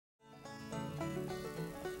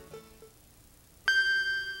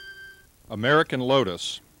American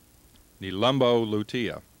lotus, Nelumbo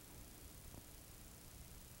lutea.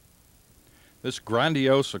 This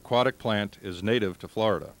grandiose aquatic plant is native to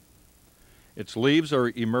Florida. Its leaves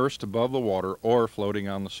are immersed above the water or floating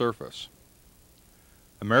on the surface.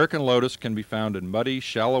 American lotus can be found in muddy,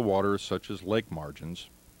 shallow waters such as lake margins,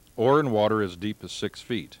 or in water as deep as 6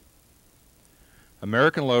 feet.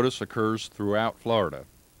 American lotus occurs throughout Florida,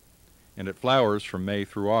 and it flowers from May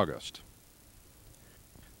through August.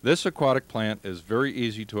 This aquatic plant is very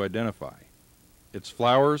easy to identify. Its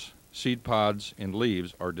flowers, seed pods, and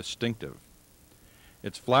leaves are distinctive.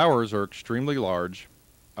 Its flowers are extremely large,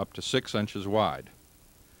 up to 6 inches wide.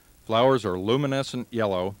 Flowers are luminescent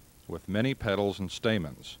yellow with many petals and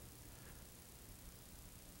stamens.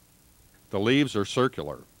 The leaves are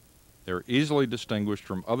circular. They are easily distinguished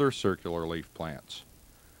from other circular leaf plants.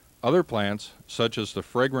 Other plants, such as the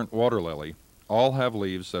fragrant water lily, all have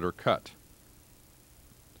leaves that are cut.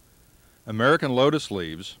 American lotus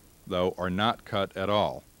leaves, though, are not cut at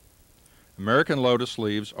all. American lotus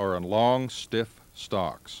leaves are on long, stiff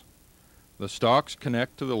stalks. The stalks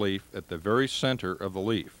connect to the leaf at the very center of the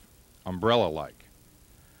leaf, umbrella-like.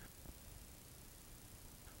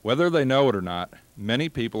 Whether they know it or not, many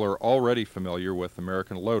people are already familiar with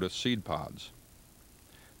American lotus seed pods.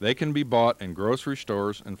 They can be bought in grocery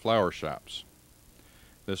stores and flower shops.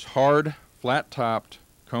 This hard, flat-topped,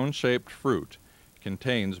 cone-shaped fruit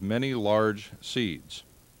contains many large seeds.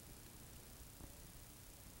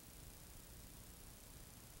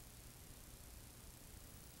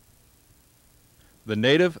 The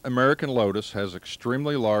native American lotus has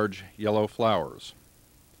extremely large yellow flowers,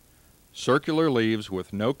 circular leaves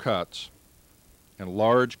with no cuts, and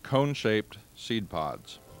large cone-shaped seed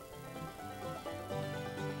pods.